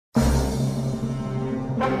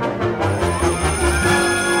Hear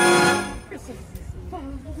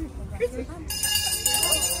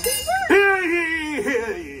ye,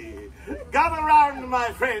 hear ye. Gather round,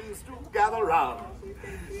 my friends, do gather round.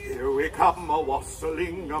 Here we come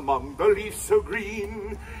a-wassailing among the leaves so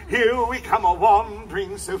green. Here we come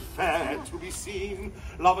a-wandering so fair to be seen.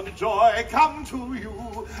 Love and joy come to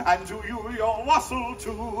you, and to you your wassail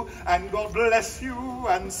too. And God bless you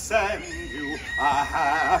and send you a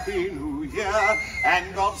happy new year.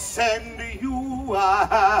 And God send you a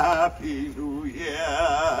happy new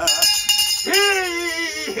year. Hear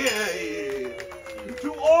ye, hear ye.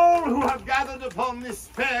 To all who have gathered upon this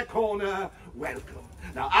fair corner, welcome.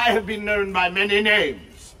 Now, I have been known by many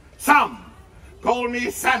names. Some call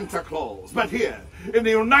me Santa Claus, but here, in the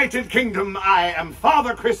United Kingdom, I am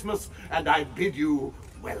Father Christmas, and I bid you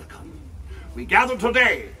welcome. We gather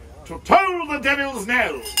today to toll the devil's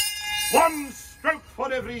knell. One stroke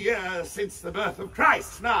for every year since the birth of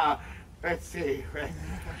Christ. Now, let's see,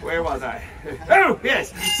 where was I? Oh,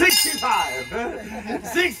 yes, 65,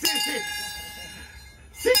 66,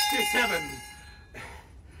 67.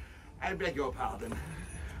 I beg your pardon.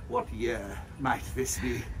 What year might this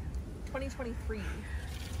be? 2023.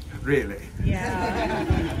 Really? Yeah.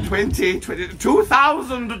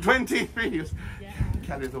 2023. Yeah.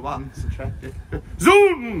 Carry the one, subtract it.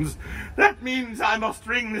 Zoons! That means I must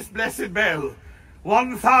ring this blessed bell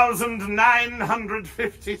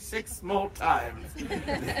 1,956 more times.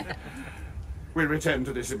 We'll return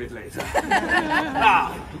to this a bit later.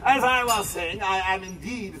 Now, as I was saying, I am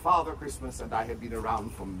indeed Father Christmas, and I have been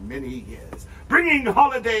around for many years, bringing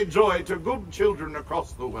holiday joy to good children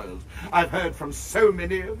across the world. I've heard from so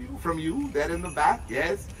many of you, from you there in the back,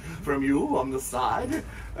 yes, from you on the side,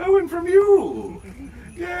 oh, and from you.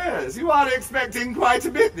 Yes, you are expecting quite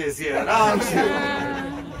a bit this year, aren't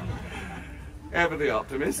you? Ever the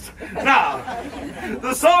optimist. Now,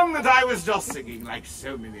 the song that I was just singing, like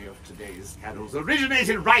so many of today's carols,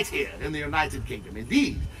 originated right here in the United Kingdom.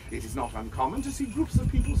 Indeed, it is not uncommon to see groups of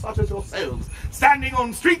people such as yourselves standing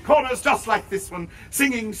on street corners just like this one,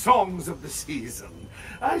 singing songs of the season.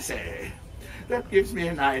 I say, that gives me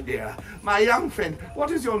an idea. My young friend,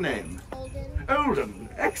 what is your name? Olden. Olden.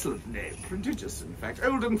 Excellent name. Prodigious, in fact.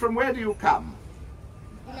 Olden, from where do you come?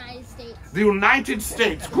 United States. The United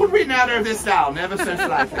States. Could we narrow this down ever so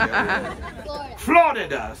slightly? Florida.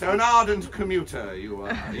 Florida. So an ardent commuter you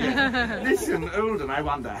are. Yes. Listen, Olden, I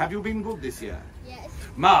wonder, have you been good this year? Yes.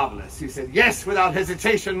 Marvelous. He said yes without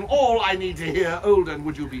hesitation. All I need to hear. Olden,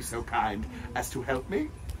 would you be so kind as to help me?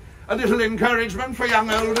 A little encouragement for young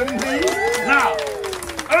Olden, please. Now,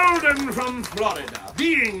 Olden from Florida.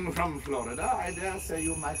 Being from Florida, I dare say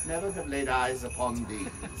you might never have laid eyes upon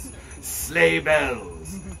these sleigh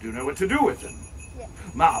bells. Do you know what to do with them? Yes.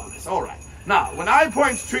 Marvelous. All right. Now, when I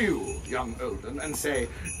point to you, young Olden, and say,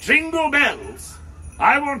 jingle bells,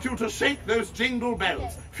 I want you to shake those jingle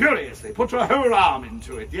bells furiously. Put your whole arm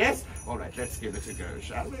into it, yes? All right, let's give it a go,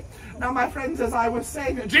 shall we? Now, my friends, as I was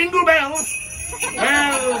saying, jingle bells,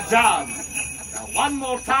 well done. Now, one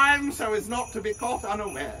more time, so as not to be caught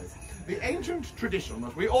unawares. The ancient tradition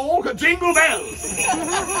that we all jingle bells.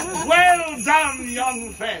 Well done,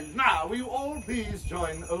 young friend. Now, will you all please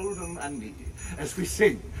join Olden and me as we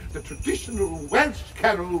sing the traditional Welsh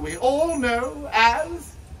carol we all know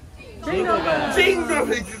as... Jingle bells. Jingle...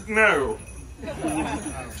 No.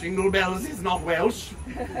 Jingle bells is not Welsh.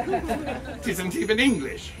 It isn't even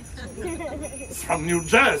English. It's from New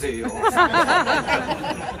Jersey or something.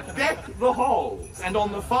 Deck the halls, and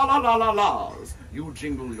on the fa-la-la-la-las, you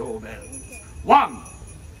jingle your bells. 1,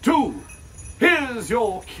 2, here's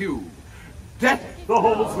your cue. Deck the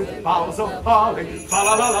halls with boughs of barley,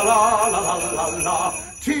 fa-la-la-la-la-la-la-la-la.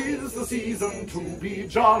 'Tis the season to be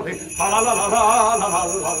jolly,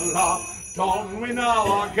 fa-la-la-la-la-la-la-la. Don we now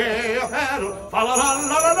our gay apparel,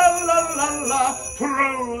 fa-la-la-la-la-la-la-la.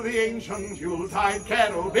 Throw the ancient Yuletide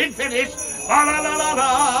carol, big finish,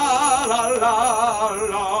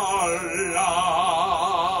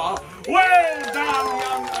 fa-la-la-la-la-la-la-la. Well done,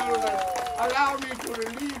 young Olden. Allow me to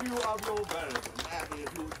relieve you of your burden, Abby,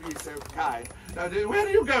 if you would be so kind. Now, where are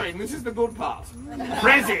you going? This is the good part.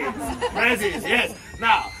 Prezzies, yes.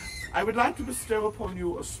 Now, I would like to bestow upon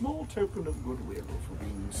you a small token of goodwill for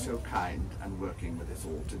being so kind and working with us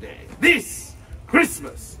all today. This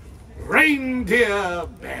Christmas reindeer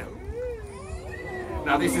bell.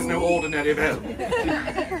 Now, this is no ordinary bell.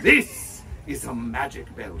 This is a magic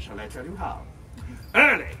bell. Shall I tell you how?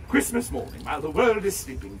 Early Christmas morning, while the world is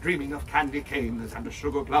sleeping, dreaming of candy canes and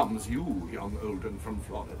sugar plums, you, young Olden from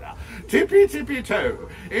Florida, tippy-tippy-toe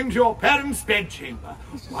into your parents' bedchamber.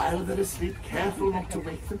 While they're asleep, careful not to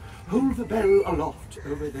wake them, hold the bell aloft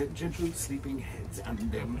over their gentle sleeping heads, and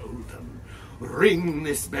then, Olden, ring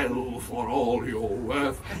this bell for all you're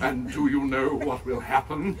worth, and do you know what will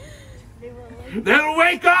happen? They'll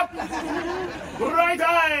wake up,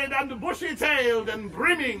 bright-eyed and bushy-tailed and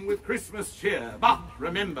brimming with Christmas cheer. But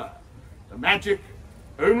remember, the magic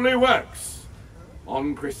only works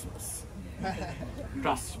on Christmas.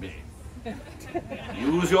 Trust me.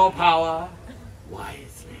 Use your power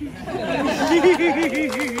wisely.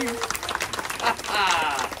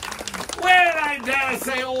 Well, I dare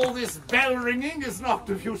say all this bell ringing is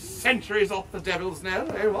knocked a few centuries off the devil's knell,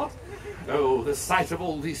 eh, what? Oh, the sight of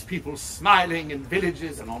all these people smiling in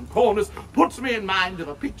villages and on corners puts me in mind of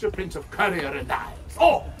a picture print of Currier and Ives.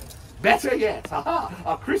 Or, better yet,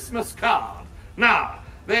 a Christmas card. Now,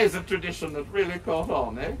 there's a tradition that really caught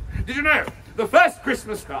on, eh? Did you know the first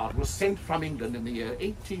Christmas card was sent from England in the year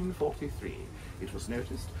 1843? It was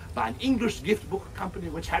noticed by an English gift book company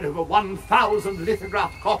which had over 1,000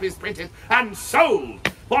 lithographed copies printed and sold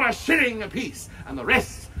for a shilling apiece, and the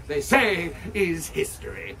rest, they say, is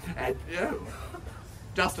history. And, oh,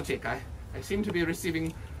 just a tick. I seem to be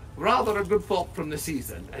receiving rather a good thought from the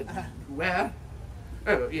season. Where?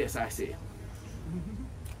 Oh, yes, I see.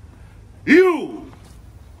 You!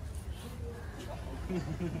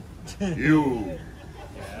 You.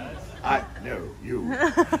 I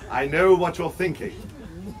know what you're thinking.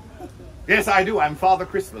 Yes, I do. I'm Father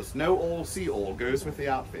Christmas. No all, see all goes with the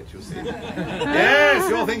outfit, you see. Yes,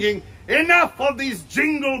 you're thinking, enough of these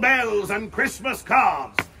jingle bells and Christmas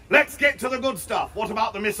cards. Let's get to the good stuff. What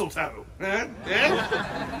about the mistletoe? Eh?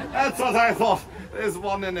 That's what I thought. There's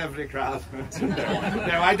one in every crowd.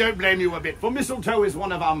 No, I don't blame you a bit, for mistletoe is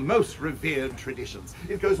one of our most revered traditions.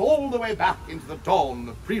 It goes all the way back into the dawn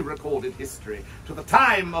of pre-recorded history, to the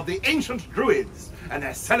time of the ancient Druids and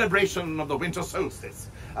their celebration of the winter solstice.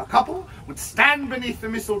 A couple would stand beneath the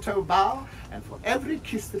mistletoe bough, and for every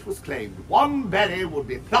kiss that was claimed, one berry would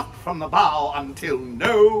be plucked from the bough until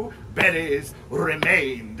no berries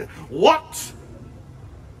remained. What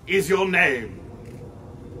is your name?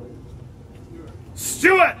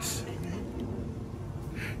 Stuart!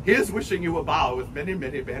 Here's wishing you a bough with many,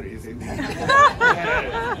 many berries in it.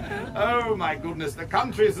 Yes. Oh my goodness, the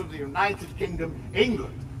countries of the United Kingdom,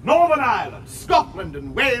 England, Northern Ireland, Scotland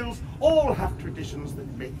and Wales all have traditions that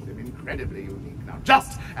make them incredibly unique. Now,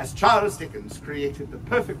 just as Charles Dickens created the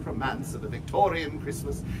perfect romance of a Victorian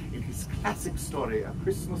Christmas in his classic story, A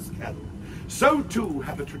Christmas Carol, so too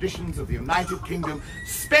have the traditions of the United Kingdom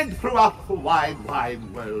sped throughout the wide, wide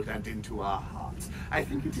world and into our hearts. I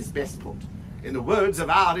think it is best put in the words of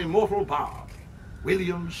our immortal bard,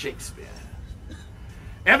 William Shakespeare.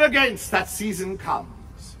 Ever against that season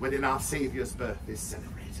comes, wherein our Saviour's birth is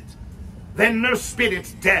celebrated. Then no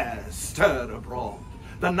spirit dares stir abroad,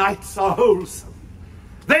 the nights are wholesome.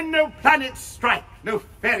 Then no planets strike, no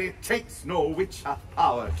fairy takes, nor witch hath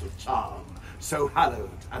power to charm. So hallowed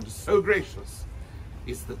and so gracious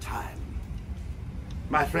is the time.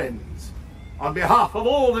 My friends, on behalf of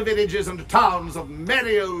all the villages and towns of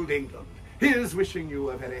merry old England, here's wishing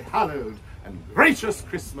you a very hallowed and gracious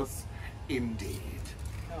Christmas indeed.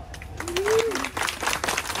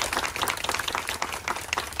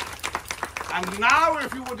 And now,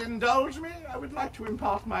 if you would indulge me, I would like to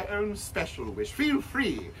impart my own special wish. Feel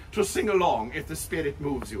free to sing along if the spirit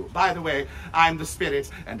moves you. By the way, I'm the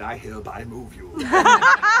spirit, and I hereby move you.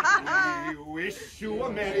 We wish you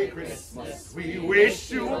a Merry Christmas. We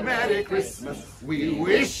wish you a Merry Christmas. We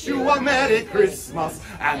wish you a Merry Christmas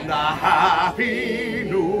and a Happy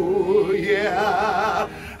New Year.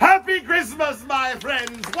 Happy Christmas, my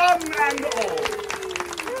friends, one and all.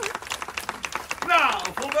 Now,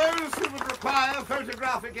 for those who would require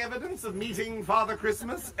photographic evidence of meeting Father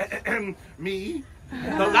Christmas, me,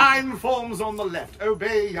 the line forms on the left.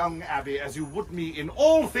 Obey young Abby as you would me in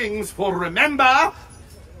all things, for remember,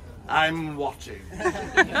 I'm watching.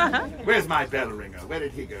 Where's my bell ringer? Where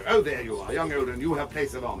did he go? Oh, there you are, young Olden, you have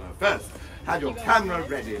place of honor. First, have your camera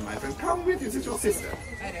ready, my friend. Come with, is it your sister?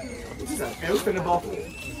 What is that, elf in a bottle?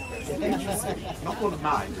 Interesting. Not one of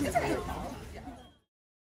mine, is it?